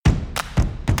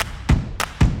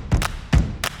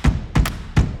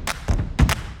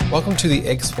Welcome to the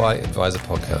XY Advisor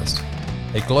Podcast,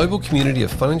 a global community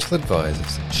of financial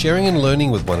advisors sharing and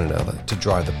learning with one another to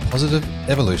drive the positive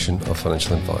evolution of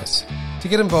financial advice. To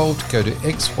get involved, go to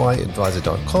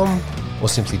xyadvisor.com or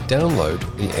simply download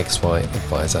the XY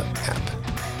Advisor app.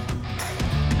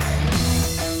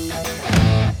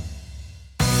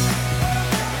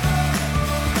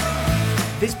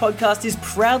 This podcast is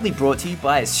proudly brought to you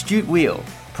by Astute Wheel.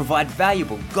 Provide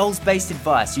valuable, goals-based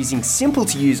advice using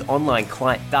simple-to-use online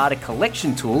client data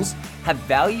collection tools, have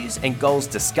values and goals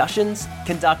discussions,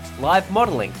 conduct live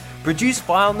modelling, produce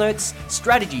file notes,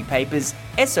 strategy papers,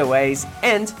 SOAs,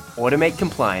 and automate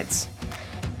compliance.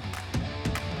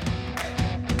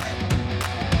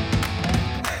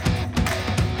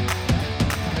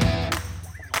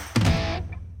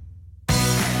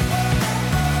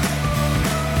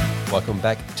 Welcome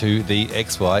back to the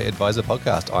XY Advisor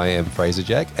Podcast. I am Fraser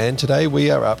Jack, and today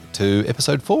we are up to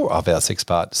episode 4 of our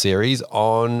 6-part series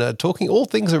on talking all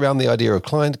things around the idea of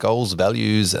client goals,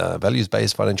 values,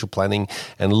 values-based financial planning,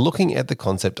 and looking at the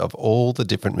concept of all the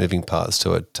different moving parts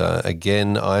to it.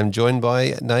 Again, I'm joined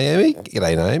by Naomi.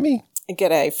 G'day, Naomi.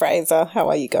 G'day, Fraser. How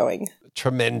are you going?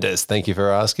 Tremendous. Thank you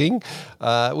for asking.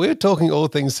 We're talking all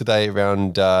things today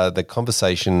around the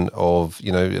conversation of,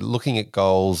 looking at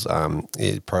goals,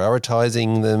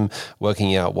 prioritizing them,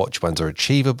 working out which ones are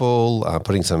achievable,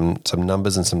 putting some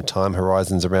numbers and some time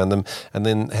horizons around them, and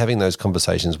then having those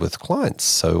conversations with clients.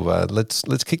 So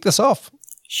let's kick this off.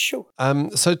 Sure.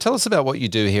 So tell us about what you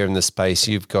do here in this space.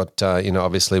 You've got,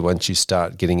 obviously once you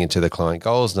start getting into the client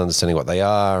goals and understanding what they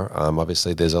are,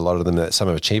 obviously there's a lot of them that some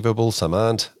are achievable, some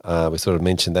aren't. We sort of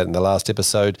mentioned that in the last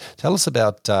episode. Tell us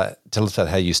about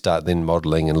how you start then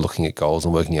modelling and looking at goals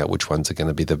and working out which ones are going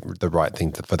to be the right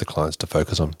thing for the clients to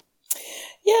focus on.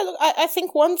 Yeah, look, I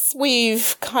think once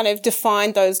we've kind of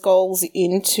defined those goals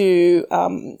into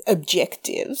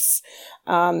objectives,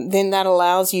 then that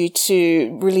allows you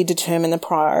to really determine the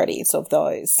priorities of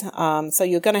those. So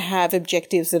you're going to have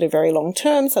objectives that are very long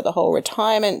term, so the whole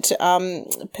retirement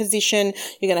position.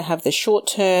 You're going to have the short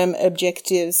term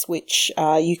objectives, which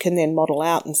you can then model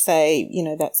out and say,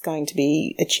 that's going to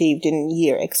be achieved in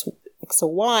year X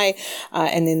or Y,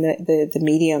 and then the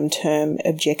medium-term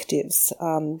objectives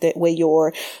that where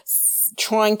you're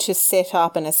trying to set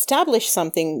up and establish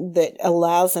something that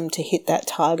allows them to hit that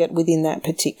target within that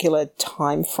particular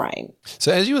time frame.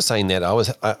 So as you were saying that,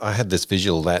 I had this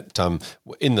visual that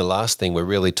in the last thing we're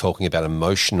really talking about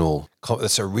emotional.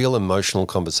 It's a real emotional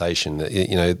conversation,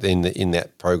 in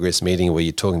that progress meeting where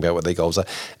you're talking about what their goals are.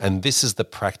 And this is the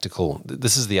practical,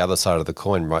 this is the other side of the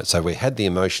coin, right? So we had the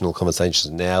emotional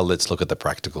conversations. Now let's look at the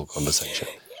practical conversation.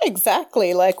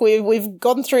 Exactly. Like we've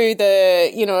gone through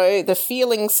the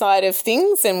feeling side of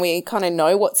things, and we kind of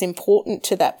know what's important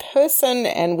to that person,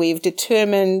 and we've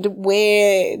determined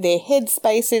where their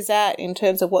headspace is at in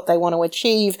terms of what they want to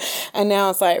achieve. And now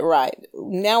it's like, right,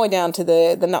 now we're down to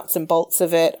the nuts and bolts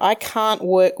of it. I can't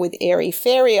work with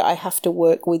airy-fairy. I have to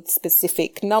work with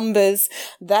specific numbers.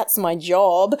 That's my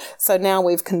job. So now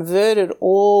we've converted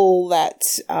all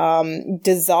that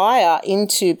desire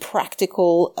into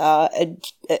practical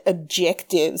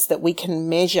objectives that we can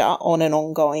measure on an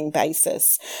ongoing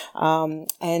basis.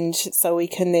 And so we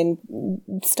can then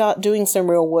start doing some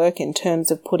real work in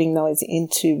terms of putting those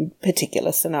into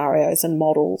particular scenarios and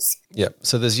models. Yeah.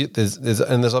 So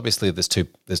there's obviously there's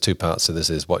two parts to this.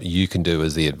 Is what you can do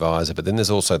as the advisor, but then there's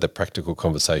also the practical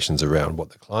conversations around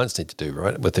what the clients need to do,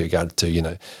 right? With regard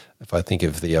to, if I think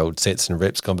of the old sets and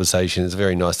reps conversation, it's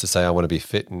very nice to say I want to be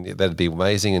fit, and that'd be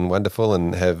amazing and wonderful,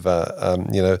 and have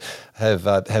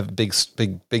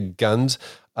big guns.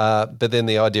 But then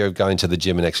the idea of going to the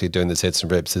gym and actually doing the sets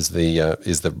and reps is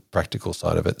the practical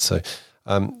side of it. So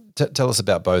tell us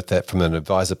about both that from an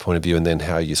advisor point of view, and then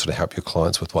how you sort of help your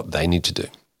clients with what they need to do.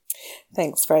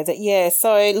 Thanks, Fraser. Yeah.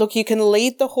 So look, you can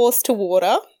lead the horse to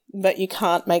water, but you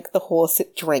can't make the horse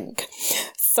drink.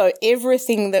 So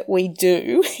everything that we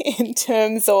do in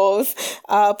terms of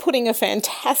putting a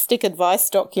fantastic advice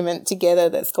document together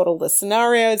that's got all the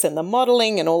scenarios and the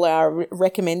modelling and all our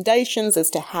recommendations as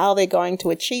to how they're going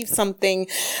to achieve something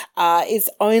is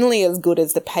only as good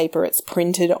as the paper it's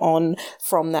printed on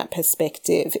from that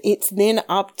perspective. It's then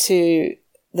up to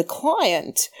the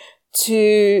client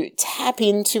to tap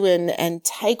into and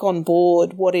take on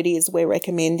board what it is we're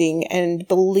recommending and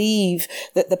believe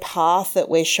that the path that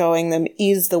we're showing them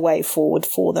is the way forward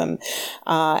for them.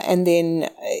 And then,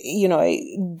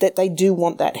 that they do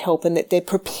want that help and that they're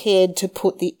prepared to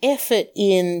put the effort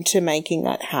into making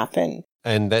that happen.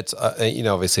 And that's,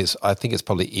 obviously, I think it's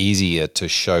probably easier to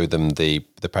show them the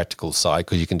practical side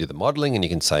because you can do the modeling and you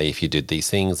can say if you did these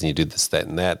things and you did this, that,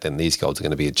 and that, then these goals are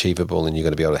going to be achievable and you're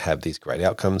going to be able to have these great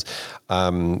outcomes.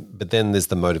 But then there's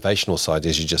the motivational side,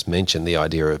 as you just mentioned, the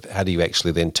idea of how do you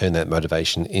actually then turn that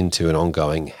motivation into an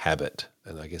ongoing habit?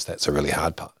 And I guess that's a really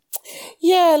hard part.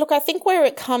 Yeah, look, I think where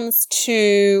it comes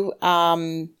to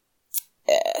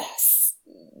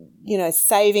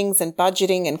savings and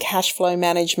budgeting and cash flow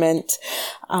management,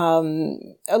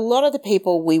 a lot of the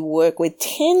people we work with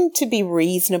tend to be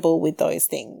reasonable with those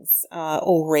things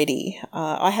already.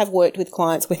 I have worked with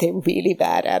clients where they're really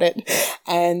bad at it,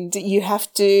 and you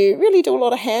have to really do a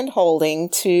lot of hand-holding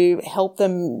to help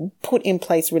them put in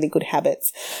place really good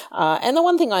habits. And the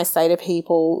one thing I say to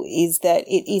people is that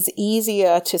it is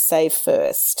easier to save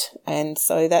first. And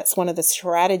so that's one of the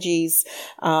strategies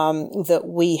that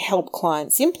we help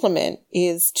clients implement,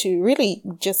 is to really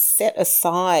just set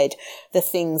aside the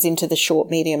things into the short,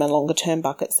 medium and longer term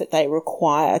buckets that they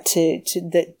require to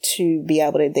be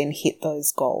able to then hit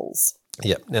those goals.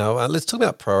 Yeah. Now let's talk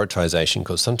about prioritization,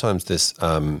 because sometimes this,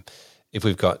 if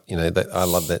we've got, I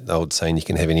love that old saying, you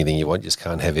can have anything you want, you just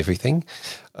can't have everything,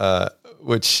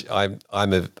 which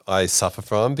I suffer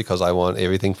from because I want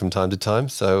everything from time to time.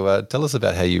 So tell us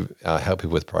about how you help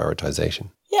people with prioritization.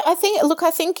 Yeah, I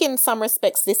think in some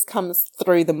respects this comes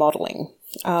through the modelling.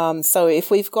 So if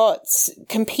we've got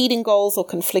competing goals or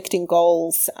conflicting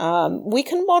goals, we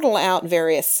can model out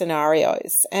various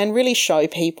scenarios and really show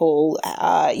people,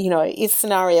 is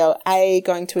scenario A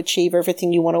going to achieve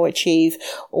everything you want to achieve,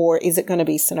 or is it going to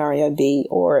be scenario B,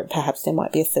 or perhaps there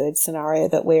might be a third scenario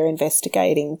that we're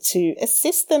investigating, to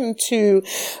assist them to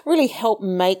really help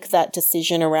make that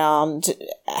decision around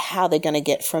how they're going to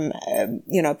get from,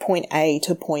 point A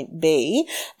to point B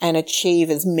and achieve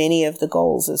as many of the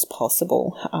goals as possible.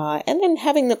 And then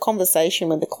having the conversation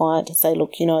with the client to say,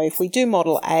 look, if we do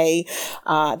model A,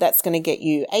 that's going to get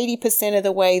you 80% of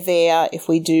the way there. If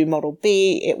we do model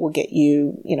B, it will get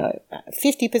you,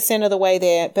 50% of the way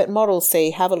there. But model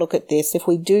C, have a look at this. If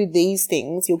we do these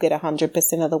things, you'll get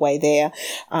 100% of the way there.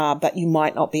 But you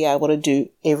might not be able to do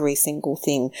every single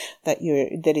thing that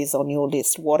is on your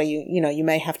list. What are you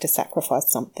may have to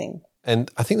sacrifice something.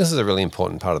 And I think this is a really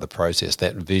important part of the process,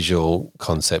 that visual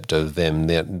concept of them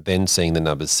then seeing the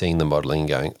numbers, seeing the modelling and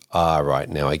going, right,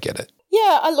 now I get it.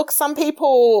 Yeah, look, some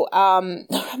people,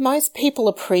 most people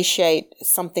appreciate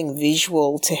something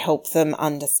visual to help them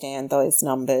understand those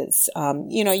numbers.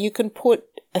 You can put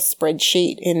a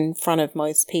spreadsheet in front of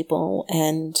most people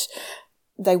and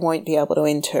they won't be able to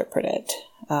interpret it.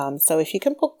 So if you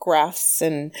can put graphs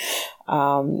and,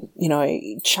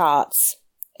 charts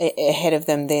ahead of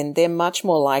them, then they're much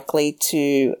more likely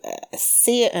to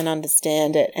see it and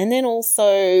understand it, and then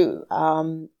also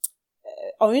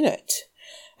own it.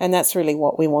 And that's really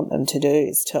what we want them to do,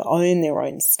 is to own their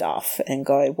own stuff and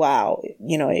go, wow,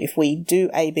 if we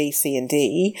do A, B, C, and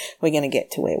D, we're going to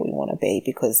get to where we want to be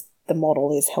because the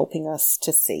model is helping us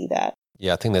to see that.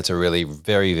 Yeah, I think that's a really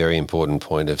very, very important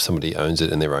point. If somebody owns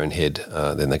it in their own head,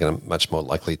 then they're going to much more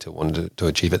likely to want to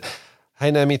achieve it. Hey,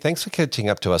 Naomi, thanks for catching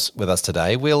up with us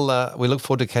today. We look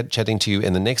forward to chatting to you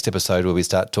in the next episode where we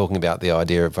start talking about the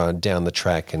idea of down the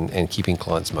track and keeping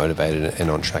clients motivated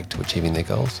and on track to achieving their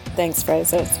goals. Thanks,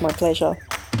 Fraser. It's my pleasure.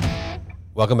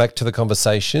 Welcome back to the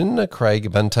conversation,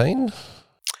 Craig Buntain.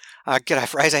 G'day,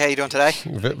 Fraser. How are you doing today?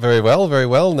 Very well, very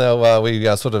well. Now, we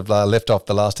sort of left off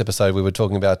the last episode. We were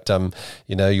talking about,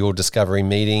 your discovery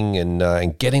meeting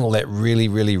and getting all that really,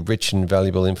 really rich and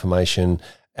valuable information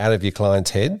out of your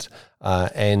client's head.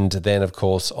 And then, of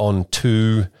course,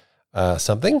 onto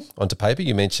paper.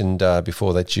 You mentioned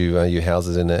before that you house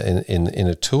it in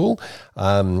a tool.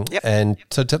 Yep. And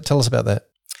so tell us about that.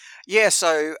 Yeah,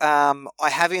 so I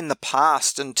have in the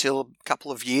past, until a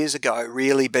couple of years ago,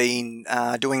 really been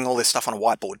doing all this stuff on a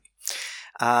whiteboard.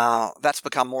 That's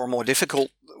become more and more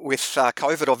difficult with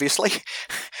COVID, obviously.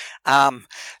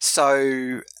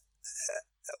 So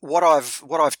what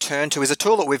I've turned to is a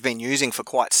tool that we've been using for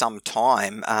quite some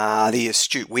time, the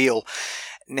Astute Wheel.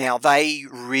 Now, they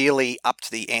really upped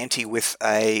the ante with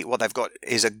what they've got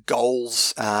is a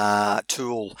goals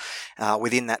tool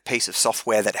within that piece of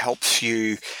software that helps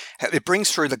you. It brings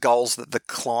through the goals that the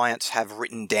clients have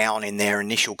written down in their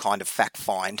initial kind of fact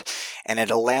find, and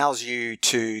it allows you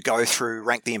to go through,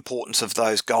 rank the importance of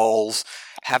those goals,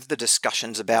 have the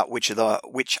discussions about which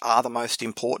are the most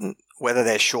important, whether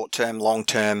they're short-term,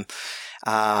 long-term,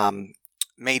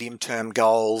 medium-term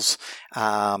goals,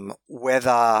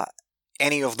 whether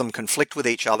any of them conflict with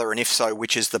each other, and if so,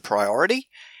 which is the priority,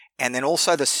 and then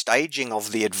also the staging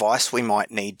of the advice we might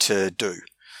need to do.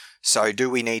 So do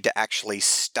we need to actually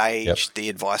stage the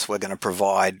advice we're going to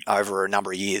provide over a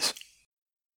number of years?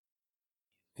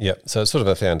 Yeah, so it's sort of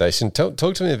a foundation. Talk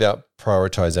to me about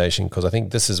prioritization, because I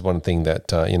think this is one thing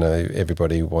that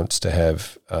everybody wants to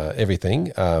have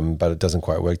everything, but it doesn't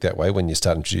quite work that way when you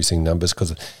start introducing numbers,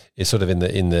 because it's sort of in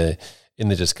the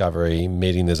discovery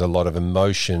meeting. There's a lot of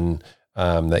emotion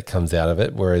that comes out of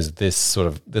it, whereas this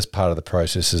part of the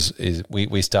process is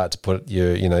we start to put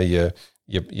your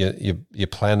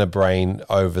planner brain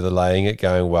overlaying it,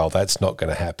 going, well, that's not going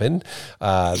to happen.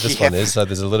 This one is. So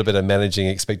there's a little bit of managing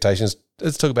expectations.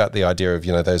 Let's talk about the idea of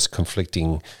those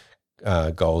conflicting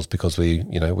goals, because we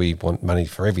want money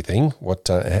for everything.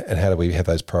 And how do we have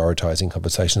those prioritizing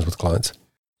conversations with clients?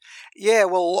 Yeah,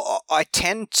 well, I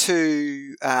tend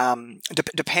to,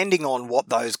 depending on what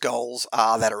those goals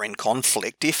are that are in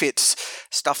conflict, if it's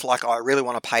stuff like I really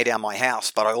want to pay down my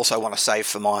house, but I also want to save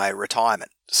for my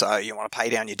retirement. So you want to pay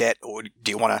down your debt, or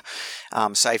do you want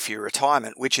to save for your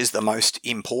retirement? Which is the most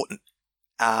important?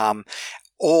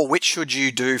 Or which should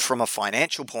you do from a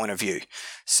financial point of view?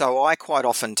 So I quite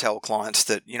often tell clients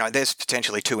that, there's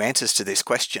potentially two answers to this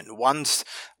question. One's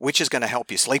which is going to help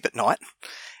you sleep at night.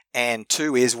 And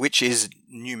two is which is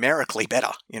numerically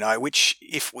better, which,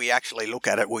 if we actually look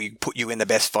at it, will put you in the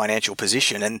best financial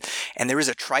position. And there is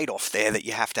a trade-off there that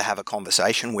you have to have a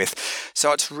conversation with.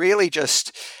 So it's really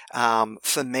just,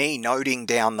 for me, noting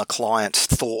down the client's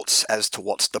thoughts as to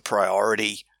what's the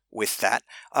priority with that.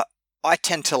 I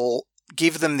tend to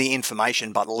give them the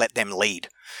information, but let them lead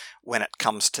when it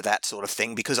comes to that sort of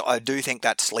thing, because I do think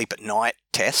that sleep at night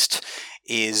test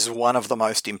is one of the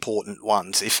most important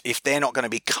ones. If they're not going to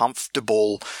be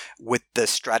comfortable with the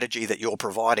strategy that you're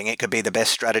providing, it could be the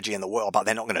best strategy in the world, but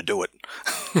they're not going to do it.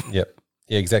 Yep.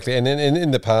 Yeah, exactly. And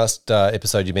in the past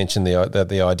episode, you mentioned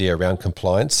the idea around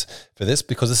compliance for this,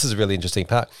 because this is a really interesting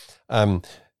part.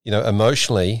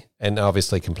 Emotionally, and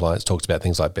obviously compliance talks about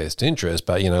things like best interest,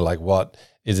 but like what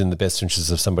is in the best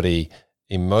interest of somebody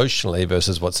emotionally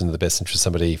versus what's in the best interest of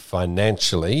somebody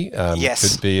financially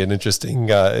could be an interesting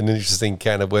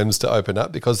can of worms to open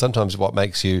up, because sometimes what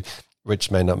makes you rich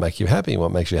may not make you happy, and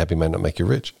what makes you happy may not make you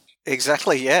rich.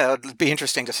 Exactly. Yeah, it'd be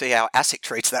interesting to see how ASIC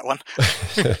treats that one.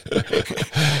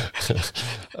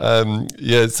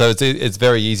 So it's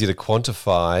very easy to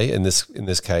quantify. In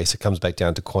this case, it comes back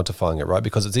down to quantifying it, right?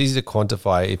 Because it's easy to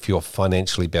quantify if you're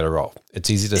financially better off. It's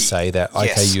easy to say that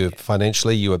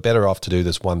you are better off to do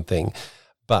this one thing,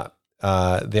 but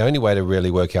the only way to really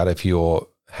work out if you're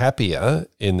happier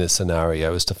in this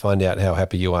scenario is to find out how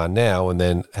happy you are now, and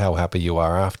then how happy you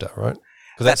are after, right?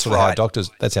 Because that's sort of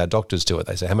how doctors do it.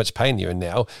 They say, how much pain are you in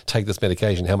now? Take this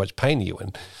medication. How much pain are you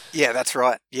in? Yeah, that's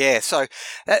right. Yeah, so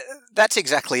that's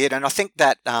exactly it. And I think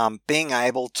that being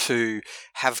able to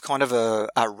have kind of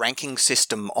a ranking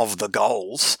system of the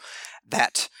goals,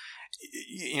 that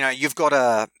you've got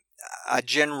a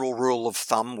general rule of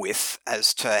thumb with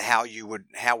as to how you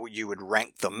would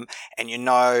rank them, and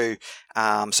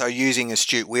so using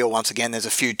Astute Wheel, once again, there's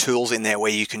a few tools in there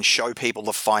where you can show people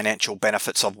the financial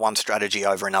benefits of one strategy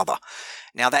over another.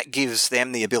 Now that gives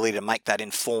them the ability to make that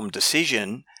informed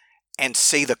decision and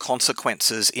see the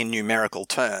consequences in numerical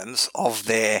terms of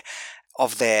their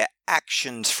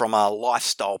actions from a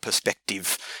lifestyle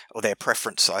perspective, or their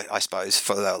preference, I suppose,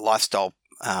 for the lifestyle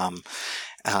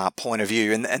point of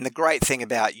view. And the great thing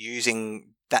about using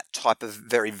that type of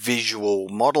very visual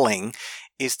modelling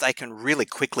is they can really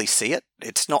quickly see it.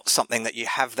 It's not something that you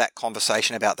have that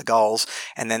conversation about the goals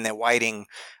and then they're waiting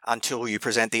until you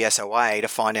present the SOA to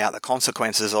find out the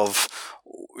consequences of,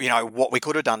 what we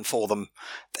could have done for them.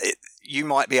 You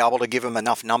might be able to give them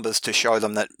enough numbers to show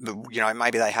them that,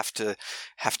 maybe they have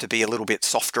to be a little bit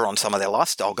softer on some of their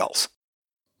lifestyle goals.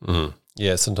 Mm.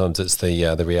 Yeah, sometimes it's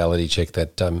the reality check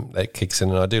that kicks in,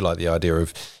 and I do like the idea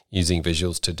of using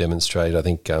visuals to demonstrate. I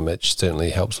think it certainly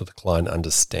helps with the client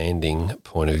understanding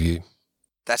point of view.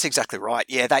 That's exactly right.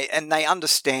 Yeah, they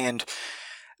understand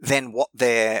then what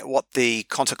the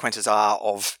consequences are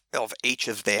of each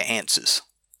of their answers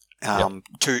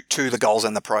to the goals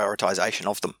and the prioritization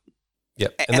of them.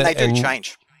 Yep, and they do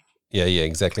change. Yeah,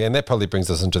 exactly. And that probably brings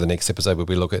us into the next episode where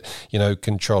we look at,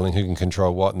 controlling who can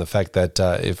control what, and the fact that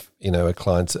if, a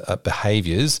client's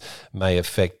behaviours may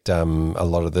affect a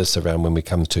lot of this around when we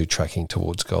come to tracking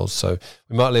towards goals. So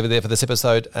we might leave it there for this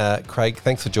episode. Craig,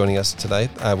 thanks for joining us today.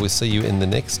 We'll see you in the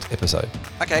next episode.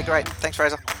 Okay, great. Thanks,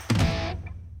 Fraser.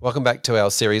 Welcome back to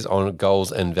our series on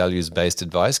goals and values-based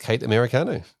advice. Kate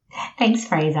Americano. Thanks,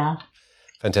 Fraser.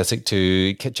 Fantastic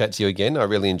to chat to you again. I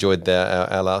really enjoyed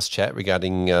our last chat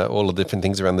regarding all the different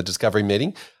things around the discovery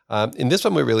meeting. In this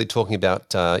one, we're really talking about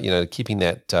keeping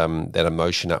that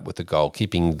emotion up with the goal,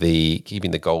 keeping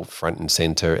the goal front and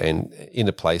center, and in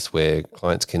a place where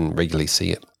clients can regularly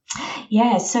see it.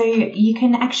 Yeah, so you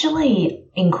can actually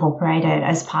incorporate it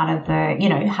as part of the,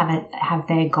 have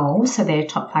their goals. So their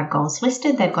top 5 goals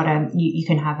listed. They've got you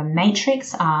can have a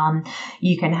matrix.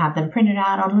 You can have them printed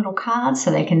out on little cards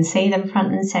so they can see them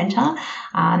front and center.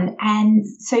 And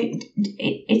so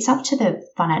it's up to the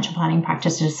financial planning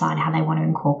practice to decide how they want to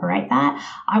incorporate that.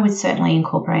 I would certainly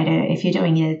incorporate it if you're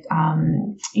doing it,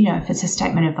 if it's a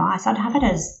statement of advice, I'd have it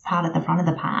as part of the front of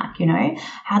the pack,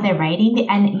 how they're rating.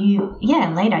 And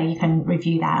later you can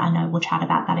review that. I know we'll chat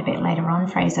about that a bit later on,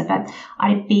 Fraser, but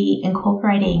I'd be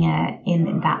incorporating it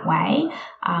in that way.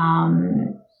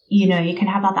 You can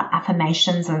have other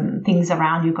affirmations and things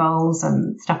around your goals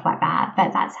and stuff like that,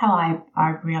 but that's how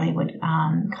I really would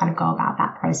kind of go about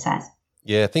that process.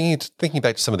 Yeah, thinking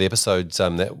back to some of the episodes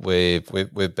that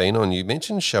we've been on, you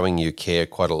mentioned showing you care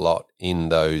quite a lot in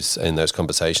those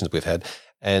conversations we've had,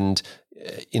 and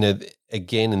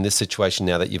again, in this situation,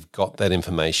 now that you've got that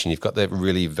information, you've got that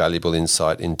really valuable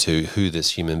insight into who this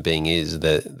human being is,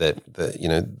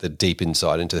 the deep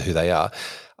insight into who they are.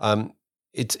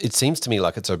 It seems to me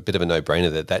like it's a bit of a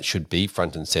no-brainer that should be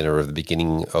front and center of the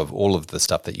beginning of all of the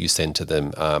stuff that you send to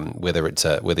them.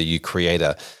 Whether you create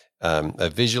a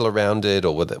visual around it,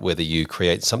 or whether you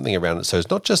create something around it, so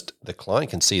it's not just the client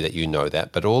can see that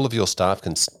that, but all of your staff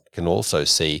can also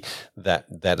see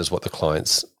that is what the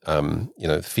client's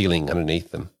feeling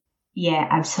underneath them. Yeah,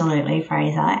 absolutely,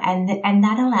 Fraser, and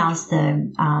that allows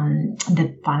the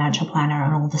financial planner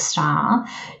and all the staff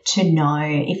to know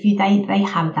if they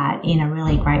have that in a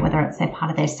really great, whether it's they're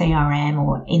part of their CRM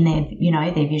or in their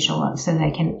their visual, so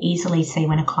they can easily see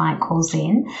when a client calls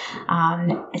in.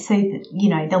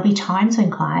 There'll be times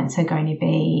when clients are going to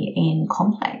be in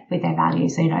conflict with their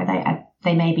values.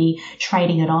 They may be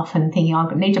trading it off and thinking,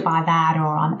 I need to buy that,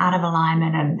 or I'm out of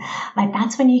alignment. And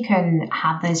that's when you can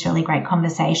have those really great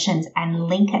conversations and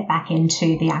link it back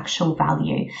into the actual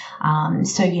value.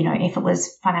 If it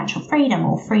was financial freedom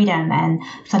or freedom, and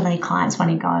suddenly clients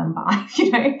want to go and buy,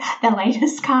 the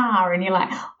latest car, and you're like,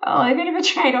 oh, a bit of a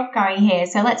trade-off going here.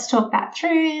 So let's talk that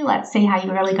through. Let's see how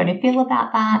you're really going to feel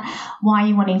about that. Why are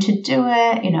you wanting to do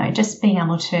it? Just being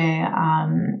able to,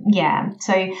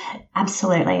 So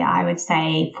absolutely, I would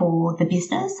say for the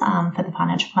business, for the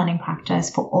financial planning practice,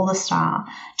 for all the staff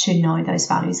to know those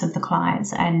values of the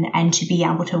clients and to be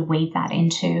able to weave that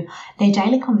into their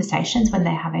daily conversations when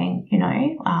they're having,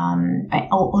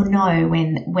 or know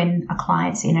when a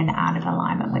client's in and out of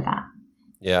alignment with that.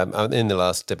 Yeah, in the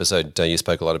last episode, you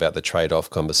spoke a lot about the trade-off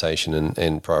conversation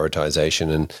and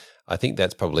prioritization, and I think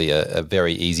that's probably a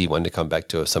very easy one to come back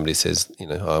to. If somebody says,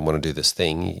 I want to do this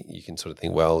thing, you can sort of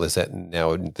think, well, is that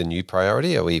now the new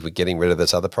priority? Are we getting rid of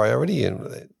this other priority?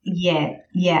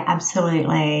 Yeah,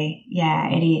 absolutely. Yeah,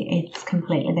 it's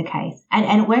completely the case.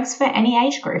 And it works for any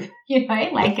age group,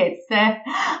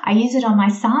 I use it on my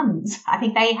sons. I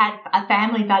think they had a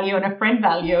family value and a friend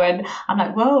value, and I'm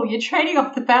like, whoa, you're trading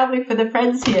off the family for the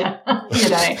friends here.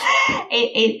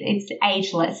 It's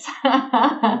ageless.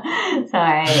 So,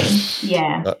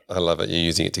 yeah. I love it. You're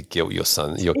using it to guilt your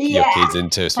son, your kids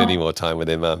into spending more time with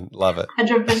them. Love it.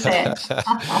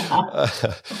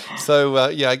 100%. So,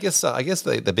 I guess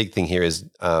the big thing here is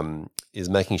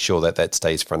making sure that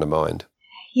stays front of mind.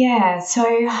 Yeah. So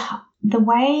the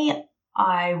way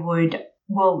I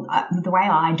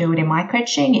do it in my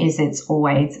coaching is it's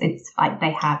like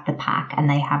they have the pack and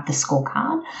they have the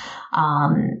scorecard.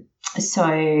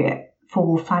 So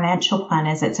for financial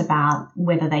planners, it's about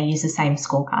whether they use the same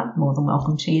scorecard. More than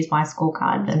welcome to use my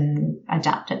scorecard and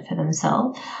adapt it for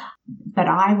themselves. But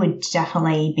I would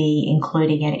definitely be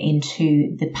including it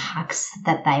into the packs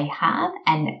that they have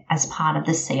and as part of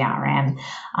the CRM.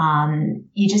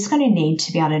 You're just going to need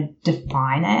to be able to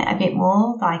define it a bit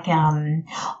more.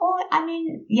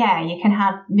 You can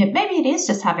have, maybe it is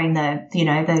just having the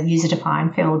user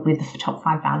defined field with the top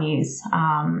 5 values.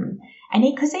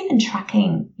 Because even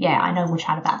tracking, I know we'll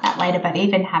chat about that later, but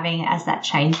even having as that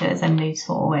changes and moves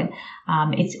forward,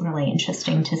 it's really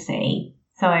interesting to see.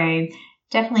 So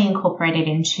definitely incorporate it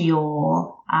into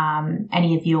your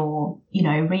any of your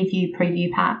review preview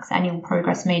packs, annual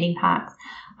progress meeting packs,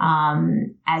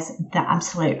 as the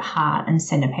absolute heart and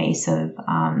centerpiece of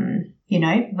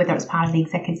whether it's part of the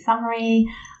executive summary,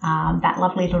 that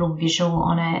lovely little visual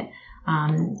on it,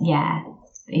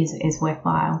 is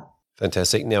worthwhile.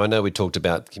 Fantastic. Now, I know we talked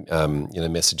about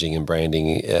messaging and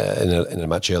branding in a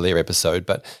much earlier episode,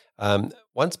 but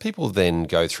Once people then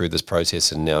go through this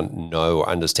process and now know or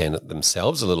understand it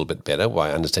themselves a little bit better by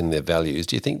understanding their values,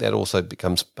 do you think that also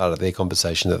becomes part of their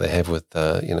conversation that they have with,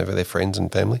 with their friends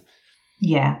and family?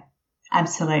 Yeah,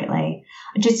 absolutely.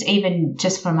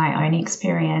 Just from my own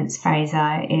experience,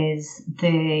 Fraser, is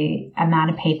the amount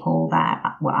of people that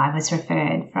I was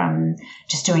referred from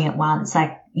just doing it once.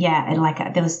 There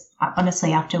was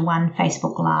honestly, after one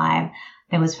Facebook Live,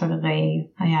 there was probably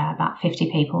about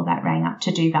 50 people that rang up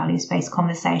to do values-based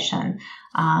conversation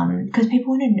because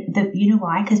people want to. You know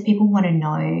why? Because people want to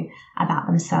know about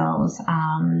themselves,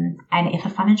 and if a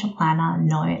financial planner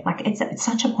knows, it's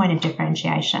such a point of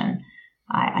differentiation.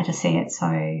 I just see it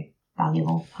so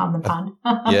valuable. Pardon the pun.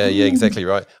 Yeah, exactly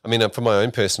right. I mean, from my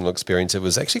own personal experience, it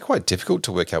was actually quite difficult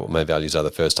to work out what my values are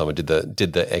the first time I did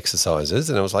the exercises,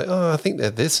 and I was like, I think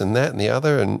they're this and that and the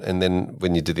other, and then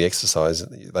when you did the exercise,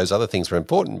 those other things were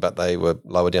important, but they were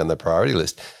lower down the priority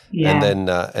list. Yeah.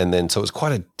 And then so it was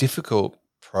quite a difficult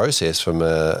process from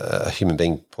a human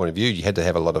being point of view. You had to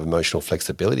have a lot of emotional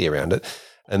flexibility around it,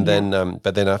 and then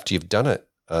but then after you've done it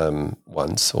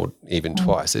once or even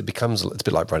twice, it's a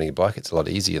bit like riding a bike. It's a lot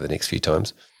easier the next few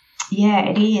times. Yeah,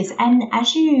 it is. And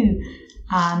as you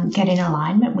get in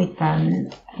alignment with them,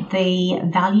 the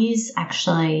values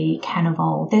actually can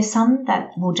evolve. There's some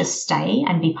that will just stay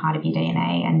and be part of your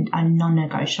DNA and are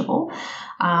non-negotiable.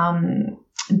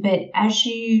 But as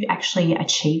you actually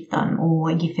achieve them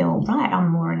or you feel, right,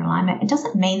 I'm more in alignment, it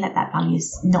doesn't mean that value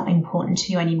is not important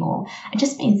to you anymore. It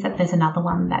just means that there's another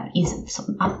one that is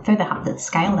further up the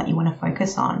scale that you want to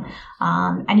focus on.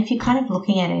 And if you're kind of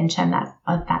looking at it in terms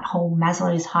of that whole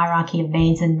Maslow's hierarchy of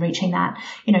needs and reaching that,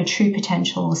 true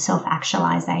potential or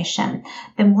self-actualization,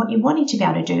 then what you're wanting to be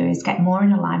able to do is get more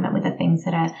in alignment with the things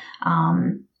that are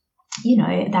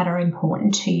that are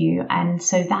important to you. And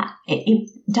so that it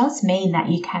does mean that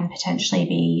you can potentially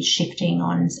be shifting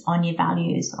on your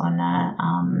values on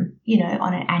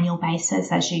on an annual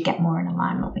basis as you get more in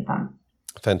alignment with them.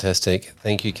 Fantastic.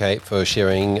 Thank you, Kate, for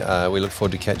sharing. We look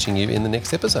forward to catching you in the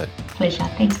next episode. Pleasure.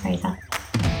 Thanks, Fraser.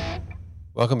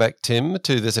 Welcome back, Tim,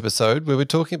 to this episode where we're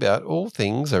talking about all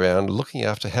things around looking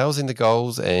after housing the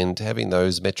goals and having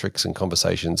those metrics and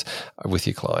conversations with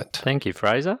your client. Thank you,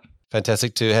 Fraser.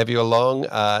 Fantastic to have you along.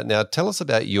 Now, tell us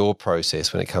about your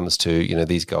process when it comes to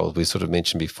these goals. We sort of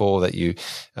mentioned before that you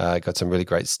got some really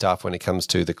great stuff when it comes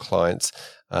to the clients,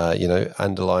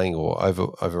 underlying or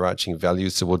overarching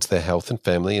values towards their health and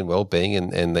family and well-being,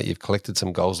 and that you've collected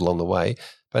some goals along the way.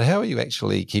 But how are you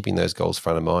actually keeping those goals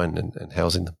front of mind and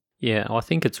housing them? Yeah, I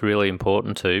think it's really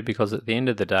important too, because at the end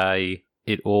of the day,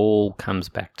 it all comes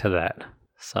back to that.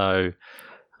 So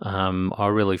I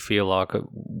really feel like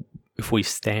if we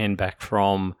stand back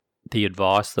from the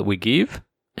advice that we give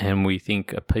and we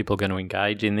think people are going to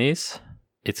engage in this,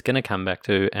 it's going to come back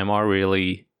to, am I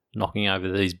really knocking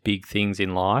over these big things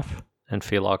in life and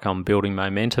feel like I'm building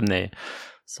momentum there?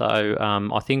 So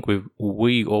I think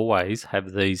we always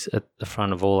have these at the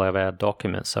front of all of our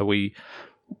documents. So we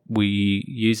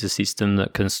use a system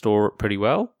that can store it pretty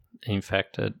well. In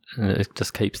fact, it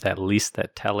just keeps that list,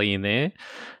 that tally in there.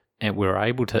 And we're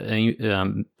able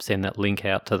to send that link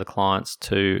out to the clients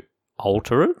to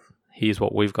alter it. Here's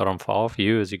what we've got on file for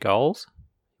you as your goals.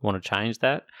 You want to change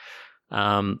that?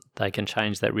 They can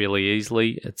change that really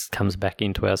easily. It comes back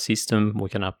into our system. We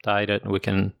can update it. We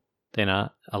can then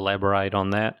elaborate on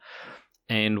that.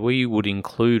 And we would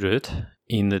include it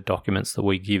in the documents that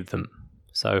we give them.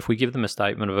 So if we give them a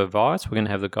statement of advice, we're going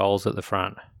to have the goals at the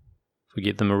front. If we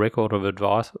give them a record of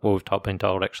advice, or we've been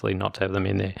told actually not to have them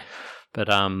in there, but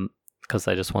because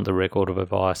they just want the record of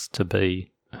advice to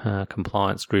be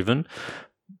compliance driven.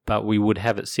 But we would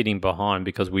have it sitting behind,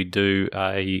 because we do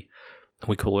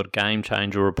we call it a game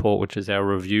changer report, which is our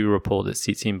review report that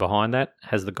sits in behind that,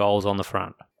 has the goals on the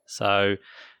front. So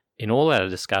in all our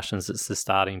discussions, it's the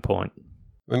starting point.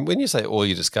 When you say all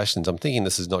your discussions, I'm thinking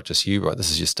this is not just you, right?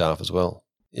 This is your staff as well.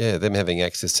 Yeah, them having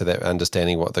access to that,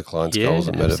 understanding what the client's goals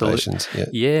and motivations.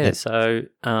 Yeah. So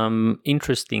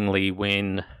interestingly,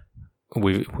 when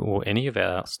any of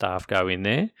our staff go in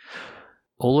there,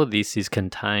 all of this is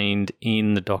contained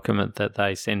in the document that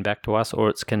they send back to us, or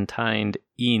it's contained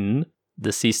in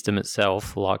the system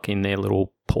itself, like in their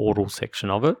little portal section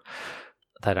of it.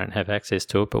 They don't have access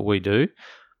to it, but we do.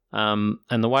 And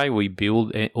the way we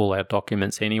build all our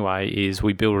documents anyway is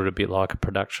we build it a bit like a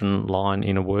production line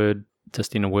in a Word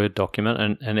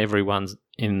document, and everyone's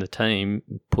in the team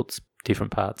puts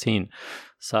different parts in.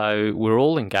 So we're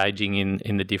all engaging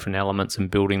in the different elements and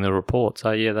building the report.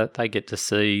 So that they get to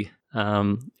see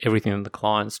everything that the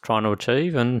client's trying to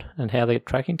achieve and how they're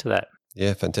tracking to that.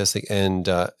 Yeah, fantastic. And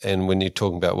when you're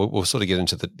talking about, we'll sort of get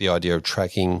into the idea of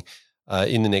tracking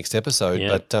in the next episode.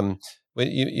 Yeah. But when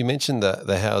you mentioned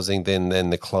the housing, then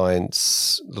the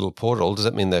client's little portal, does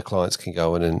that mean their clients can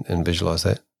go in and visualize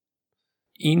that?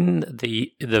 In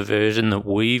the version that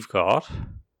we've got,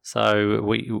 so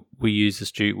we use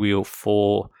Astute Wheel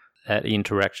for that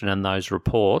interaction and those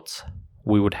reports.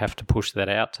 We would have to push that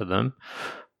out to them.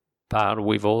 But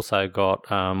we've also got,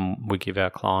 we give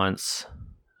our clients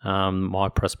My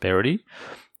Prosperity,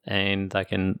 and they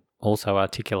can also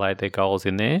articulate their goals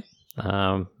in there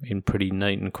in pretty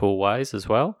neat and cool ways as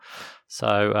well.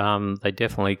 So they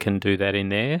definitely can do that in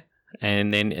there.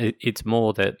 And then it's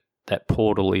more that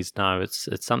portal is,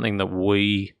 it's something that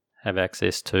we have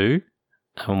access to.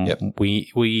 Yep.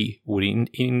 We would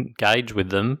engage with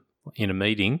them in a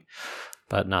meeting,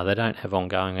 but no, they don't have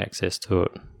ongoing access to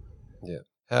it.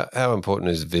 Yeah. How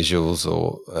important is visuals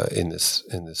or in this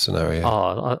scenario?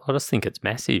 I just think it's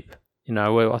massive.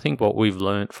 I think what we've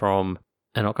learnt from,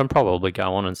 and I can probably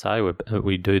go on and say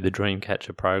we do the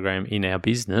Dreamcatcher program in our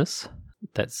business.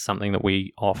 That's something that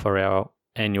we offer our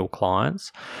annual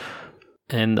clients,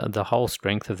 and the whole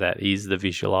strength of that is the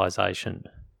visualization.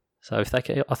 So if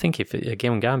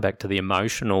again, going back to the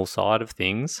emotional side of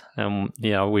things,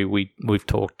 we've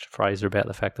talked, Fraser, about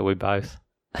the fact that we're both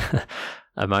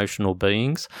emotional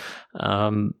beings.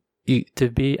 To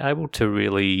be able to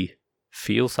really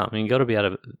feel something, you've got to be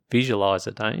able to visualize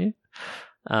it, don't you?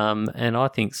 And I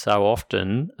think so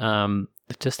often,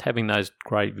 just having those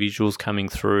great visuals coming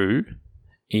through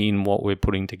in what we're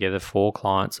putting together for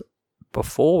clients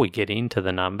before we get into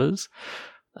the numbers,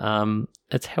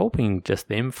 it's helping just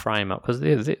them frame up, because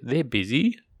they're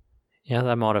busy.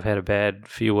 They might have had a bad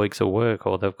few weeks of work,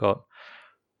 or they've got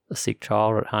a sick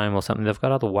child at home or something. They've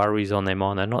got other worries on their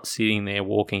mind. They're not sitting there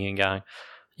walking and going,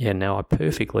 now I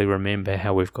perfectly remember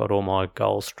how we've got all my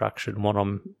goals structured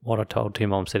and what I told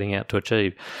Tim I'm setting out to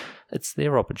achieve. It's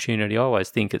their opportunity. I always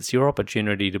think it's your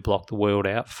opportunity to block the world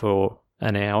out for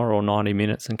an hour or 90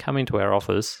 minutes and come into our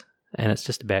office, and it's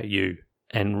just about you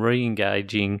and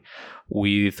re-engaging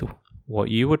with what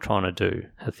you were trying to do.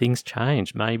 Have things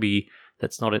changed? Maybe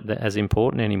that's not as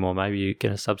important anymore. Maybe you're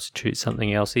going to substitute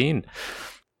something else in.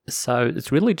 So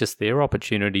it's really just their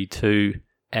opportunity to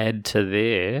add to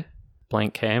their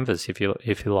blank canvas, if you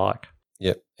like.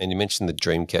 Yep. And you mentioned the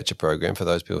Dreamcatcher program. For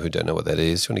those people who don't know what that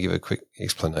is, do you want to give a quick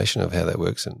explanation of how that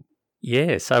works?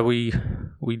 Yeah, so we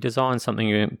designed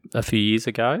something a few years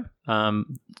ago,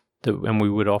 and we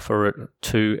would offer it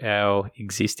to our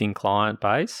existing client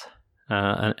base,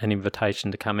 an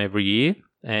invitation to come every year,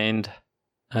 and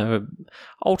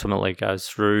ultimately goes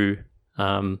through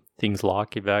things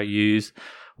like your values,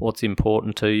 what's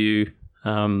important to you,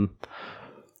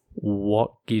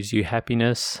 what gives you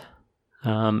happiness,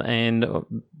 and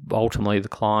ultimately the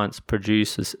clients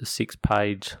produce a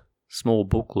 6-page small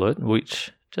booklet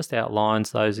which just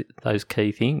outlines those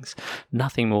key things.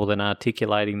 Nothing more than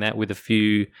articulating that with a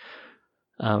few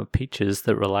pictures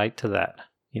that relate to that.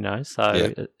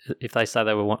 So if they say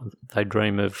they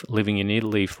dream of living in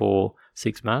Italy for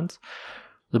 6 months,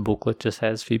 the booklet just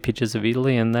has a few pictures of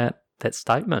Italy and that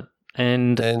statement.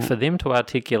 And for them to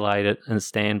articulate it and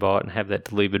stand by it and have that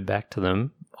delivered back to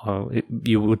them,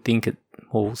 you would think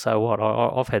so what?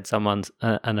 I've had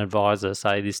an advisor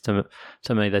say this to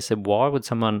me. They said, why would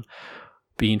someone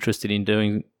be interested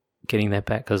in getting that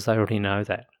back? Because they already know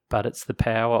that. But it's the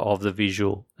power of the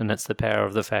visual, and it's the power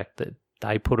of the fact that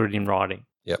they put it in writing.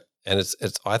 Yep. And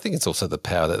I think it's also the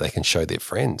power that they can show their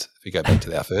friends. If you go back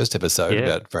to our first episode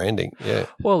about branding. Yeah.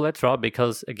 Well, that's right,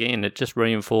 because again, it just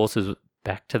reinforces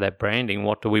back to that branding.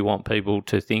 What do we want people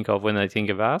to think of when they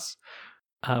think of us?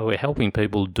 We're helping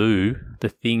people do the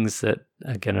things that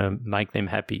are going to make them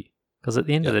happy. Because at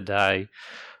the end of the day,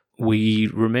 we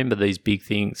remember these big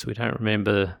things. We don't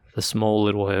remember the small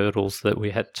little hurdles that we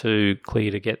had to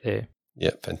clear to get there.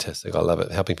 Yeah, fantastic. I love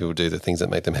it. Helping people do the things that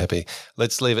make them happy.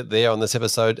 Let's leave it there on this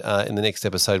episode. In the next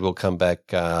episode, we'll come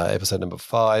back, episode number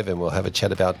 5, and we'll have a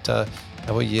chat about how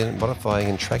we're modifying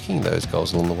and tracking those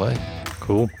goals along the way.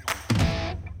 Cool.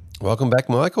 Welcome back,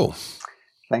 Michael.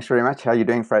 Thanks very much. How are you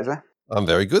doing, Fraser? I'm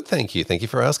very good, thank you. Thank you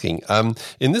for asking.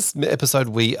 In this episode,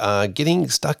 we are getting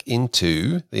stuck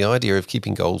into the idea of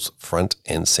keeping goals front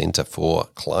and center for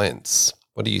clients.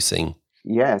 What are you seeing?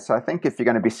 Yes, I think if you're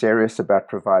going to be serious about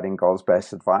providing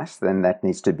goals-based advice, then that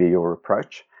needs to be your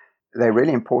approach. They're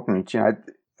really important.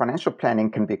 Financial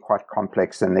planning can be quite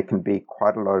complex, and there can be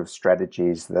quite a lot of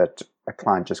strategies that a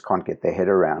client just can't get their head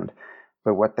around.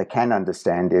 But what they can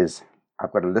understand is,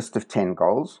 I've got a list of 10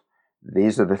 goals.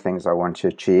 These are the things I want to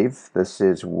achieve. This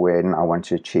is when I want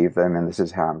to achieve them, and this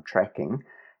is how I'm tracking.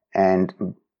 And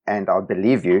I'll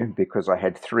believe you because I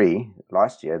had 3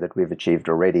 last year that we've achieved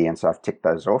already, and so I've ticked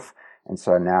those off. And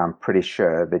so now I'm pretty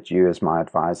sure that you as my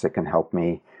advisor can help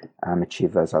me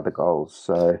achieve those other goals.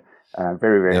 So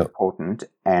very, very important,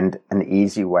 and an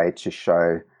easy way to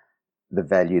show the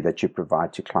value that you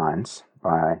provide to clients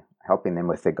by helping them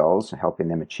with their goals, helping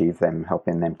them achieve them,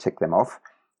 helping them tick them off.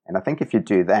 And I think if you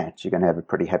do that, you're going to have a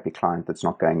pretty happy client that's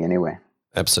not going anywhere.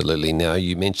 Absolutely. Now,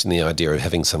 you mentioned the idea of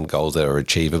having some goals that are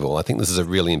achievable. I think this is a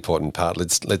really important part.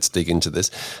 Let's dig into this.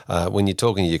 When you're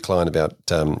talking to your client about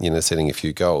setting a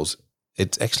few goals,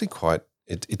 it's actually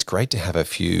it's great to have a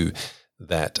few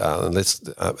that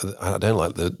I don't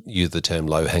like to use the term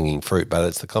low-hanging fruit, but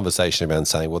it's the conversation around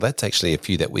saying, well, that's actually a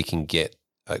few that we can get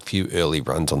a few early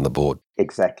runs on the board.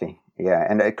 Exactly. Yeah.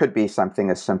 And it could be something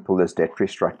as simple as debt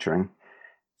restructuring.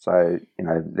 So,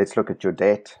 let's look at your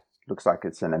debt. Looks like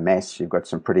it's in a mess. You've got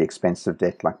some pretty expensive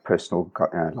debt like personal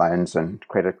loans and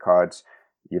credit cards.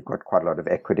 You've got quite a lot of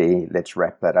equity. Let's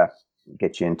wrap that up,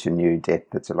 get you into new debt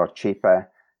that's a lot cheaper,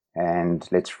 and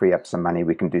let's free up some money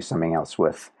we can do something else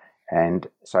with. And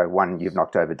so one, you've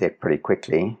knocked over debt pretty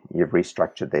quickly. You've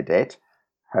restructured their debt.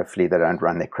 Hopefully they don't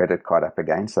run their credit card up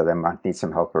again, so they might need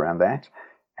some help around that.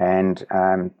 And,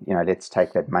 let's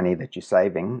take that money that you're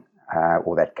saving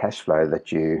or that cash flow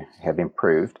that you have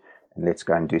improved, and let's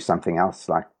go and do something else,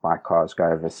 like buy cars, go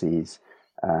overseas,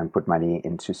 put money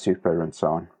into super and so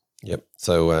on. Yep.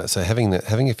 So having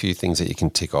a few things that you can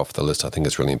tick off the list, I think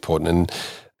is really important, and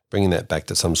bringing that back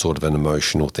to some sort of an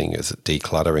emotional thing. Is it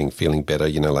decluttering, feeling better?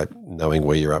 Like knowing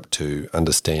where you're up to,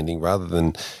 understanding rather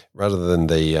than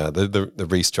the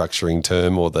restructuring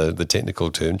term or the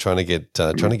technical term. Trying to get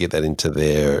that into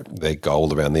their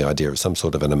goal around the idea of some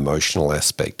sort of an emotional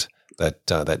aspect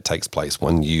that takes place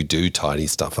when you do tidy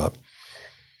stuff up.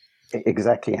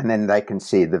 Exactly, and then they can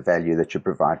see the value that you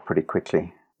provide pretty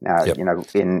quickly. Now,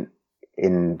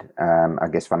 in I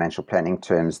guess financial planning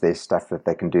terms, there's stuff that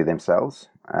they can do themselves,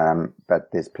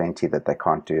 but there's plenty that they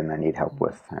can't do and they need help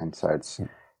with. And so it's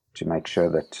to make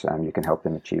sure that you can help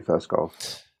them achieve those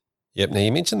goals. Yep. Now,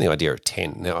 you mentioned the idea of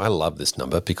 10. Now, I love this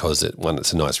number because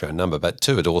it's a nice round number, but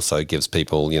two, it also gives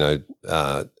people,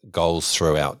 goals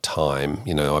throughout time,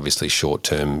 obviously short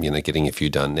term, getting a few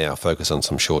done now, focus on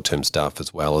some short term stuff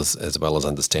as well as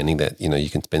understanding that, you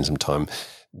can spend some time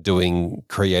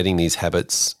creating these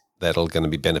habits that are going to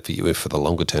be benefit you for the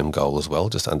longer term goal as well,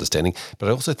 just understanding. But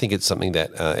I also think it's something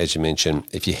that, as you mentioned,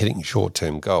 if you're hitting short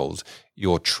term goals,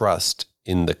 your trust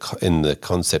in the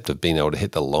concept of being able to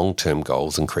hit the long term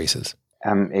goals increases.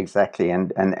 Exactly,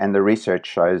 and the research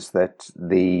shows that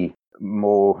the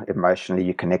more emotionally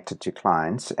you're connected to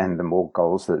clients and the more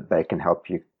goals that they can help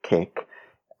you kick,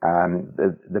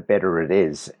 the better it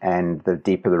is, and the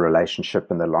deeper the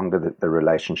relationship and the longer the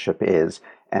relationship is.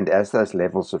 And as those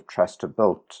levels of trust are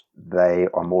built, they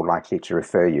are more likely to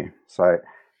refer you. So,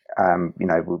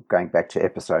 we're going back to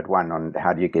episode 1 on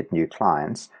how do you get new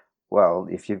clients. Well,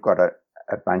 if you've got a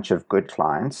bunch of good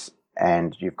clients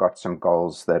and you've got some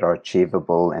goals that are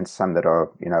achievable and some that are,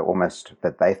 almost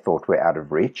that they thought were out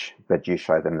of reach, but you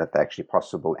show them that they're actually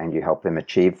possible and you help them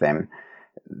achieve them,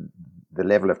 the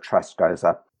level of trust goes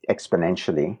up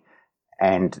exponentially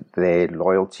and their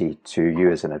loyalty to you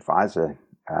as an advisor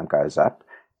goes up,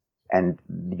 and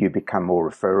you become more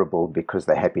referable because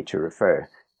they're happy to refer.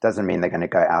 Doesn't mean they're going to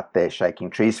go out there shaking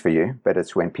trees for you, but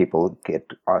it's when people get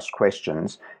asked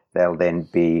questions, they'll then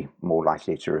be more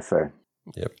likely to refer.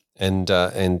 Yep. And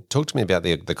talk to me about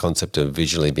the concept of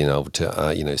visually being able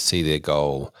to see their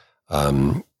goal,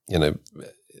 housed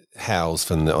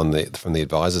from the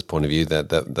advisor's point of view,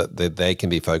 that they can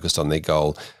be focused on their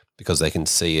goal because they can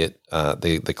see it.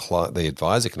 The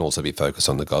advisor can also be focused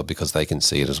on the goal because they can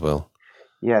see it as well.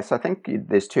 Yes, I think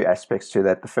there's two aspects to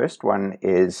that. The first one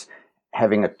is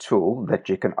having a tool that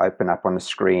you can open up on a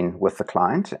screen with the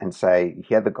client and say,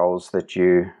 here are the goals that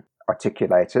you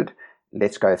articulated.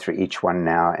 Let's go through each one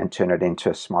now and turn it into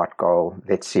a SMART goal.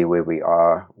 Let's see where we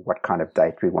are, what kind of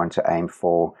date we want to aim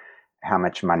for, how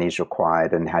much money is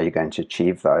required and how you're going to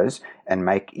achieve those, and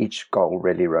make each goal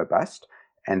really robust.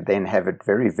 And then have it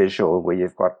very visual where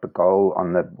you've got the goal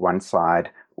on the one side,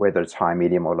 whether it's high,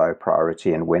 medium or low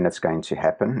priority and when it's going to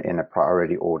happen in a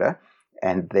priority order.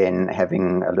 And then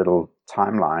having a little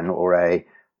timeline or a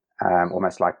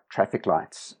almost like traffic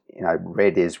lights.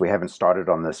 Red is we haven't started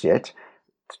on this yet.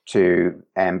 To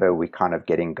amber, we're kind of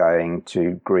getting going.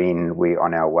 To green, we're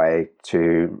on our way.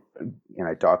 To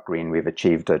dark green, we've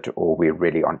achieved it, or we're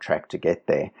really on track to get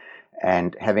there.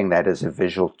 And having that as a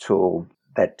visual tool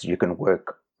that you can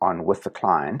work on with the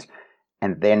client,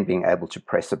 and then being able to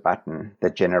press a button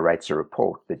that generates a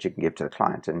report that you can give to the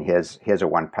client. And here's a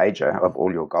one-pager of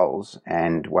all your goals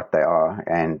and what they are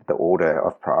and the order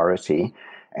of priority.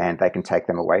 and they can take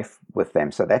them away with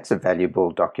them. So that's a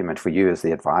valuable document for you as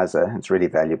the advisor. It's really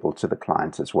valuable to the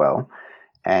client as well.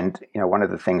 And one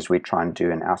of the things we try and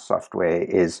do in our software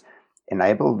is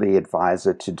enable the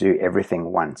advisor to do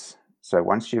everything once. So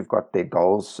once you've got their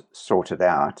goals sorted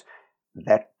out,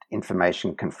 that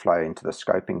information can flow into the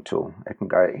scoping tool. It can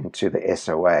go into the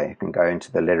SOA. It can go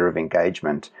into the letter of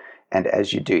engagement. And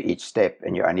as you do each step,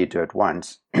 and you only do it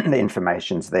once, the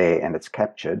information's there and it's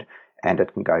captured, and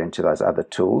it can go into those other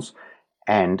tools.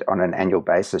 And on an annual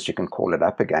basis, you can call it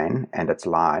up again, and it's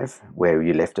live where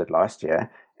you left it last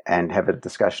year, and have a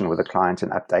discussion with the client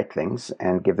and update things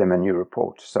and give them a new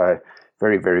report. So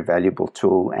very, very valuable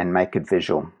tool, and make it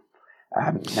visual.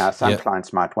 Now, some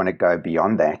clients might want to go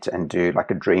beyond that and do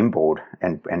like a dream board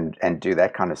and do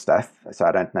that kind of stuff. So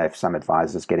I don't know if some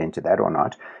advisors get into that or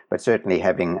not, but certainly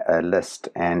having a list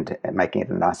and making it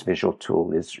a nice visual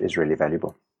tool is really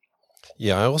valuable.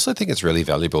 Yeah, I also think it's really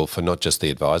valuable for not just the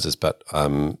advisors, but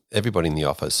everybody in the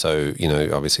office. So,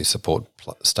 obviously support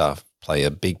staff play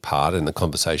a big part in the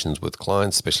conversations with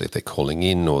clients, especially if they're calling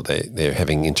in or they're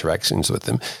having interactions with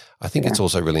them. I think it's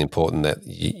also really important that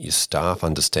your staff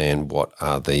understand what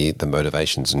are the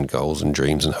motivations and goals and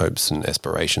dreams and hopes and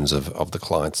aspirations of the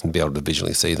clients, and be able to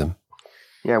visually see them.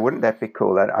 Yeah, wouldn't that be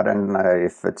cool? I don't know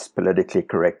if it's politically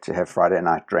correct to have Friday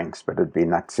night drinks, but it'd be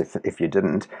nuts if you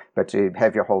didn't. But to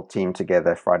have your whole team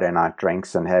together, Friday night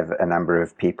drinks, and have a number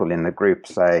of people in the group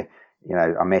say,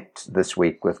 I met this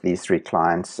week with these 3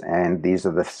 clients, and these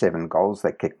are the 7 goals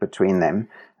that kick between them,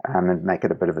 and make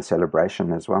it a bit of a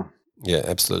celebration as well. Yeah,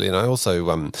 absolutely. And I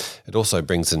also, it also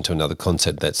brings into another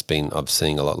concept I'm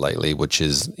seeing a lot lately, which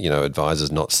is,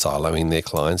 advisors not siloing their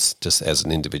clients just as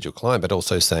an individual client, but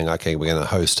also saying, okay, we're going to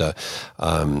host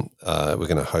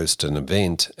an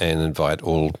event and invite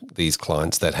all these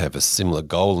clients that have a similar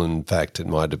goal. In fact, it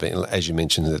might have been, as you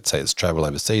mentioned, let's say it's travel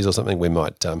overseas or something. We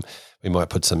might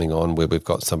put something on where we've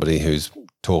got somebody who's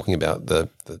talking about the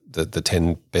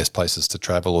 10 best places to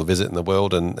travel or visit in the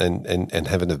world, and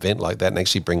have an event like that and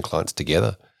actually bring clients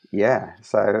together. Yeah.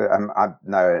 So I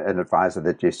know an advisor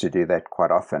that used to do that quite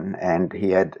often, and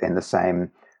he had, in the same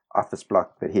office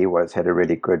block that he had a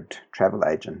really good travel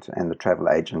agent, and the travel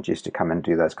agent used to come and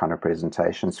do those kind of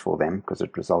presentations for them because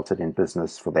it resulted in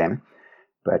business for them.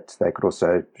 But they could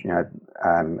also,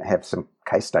 have some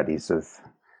case studies of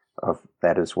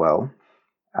that as well.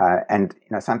 And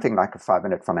something like a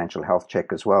 5-minute financial health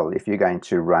check as well. If you're going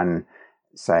to run,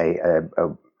 say,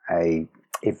 a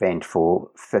event for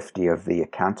 50 of the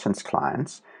accountant's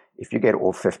clients, if you get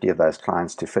all 50 of those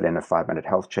clients to fill in a 5-minute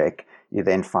health check, you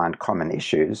then find common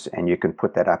issues, and you can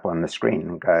put that up on the screen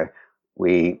and go,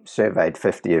 we surveyed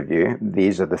 50 of you.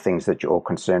 These are the things that you're all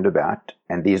concerned about,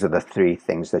 and these are the 3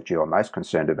 things that you are most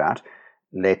concerned about.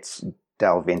 Let's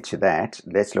delve into that.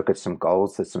 Let's look at some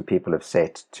goals that some people have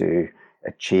set to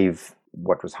achieve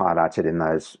what was highlighted in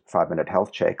those 5-minute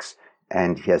health checks,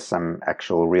 and here's some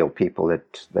actual real people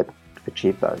that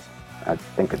achieve those. I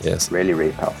think it's really,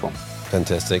 really powerful.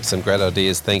 Fantastic. Some great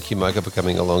ideas. Thank you, Micah, for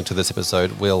coming along to this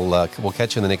episode. We'll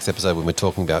catch you in the next episode when we're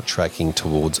talking about tracking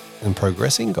towards and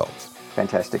progressing goals.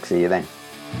 Fantastic. See you then.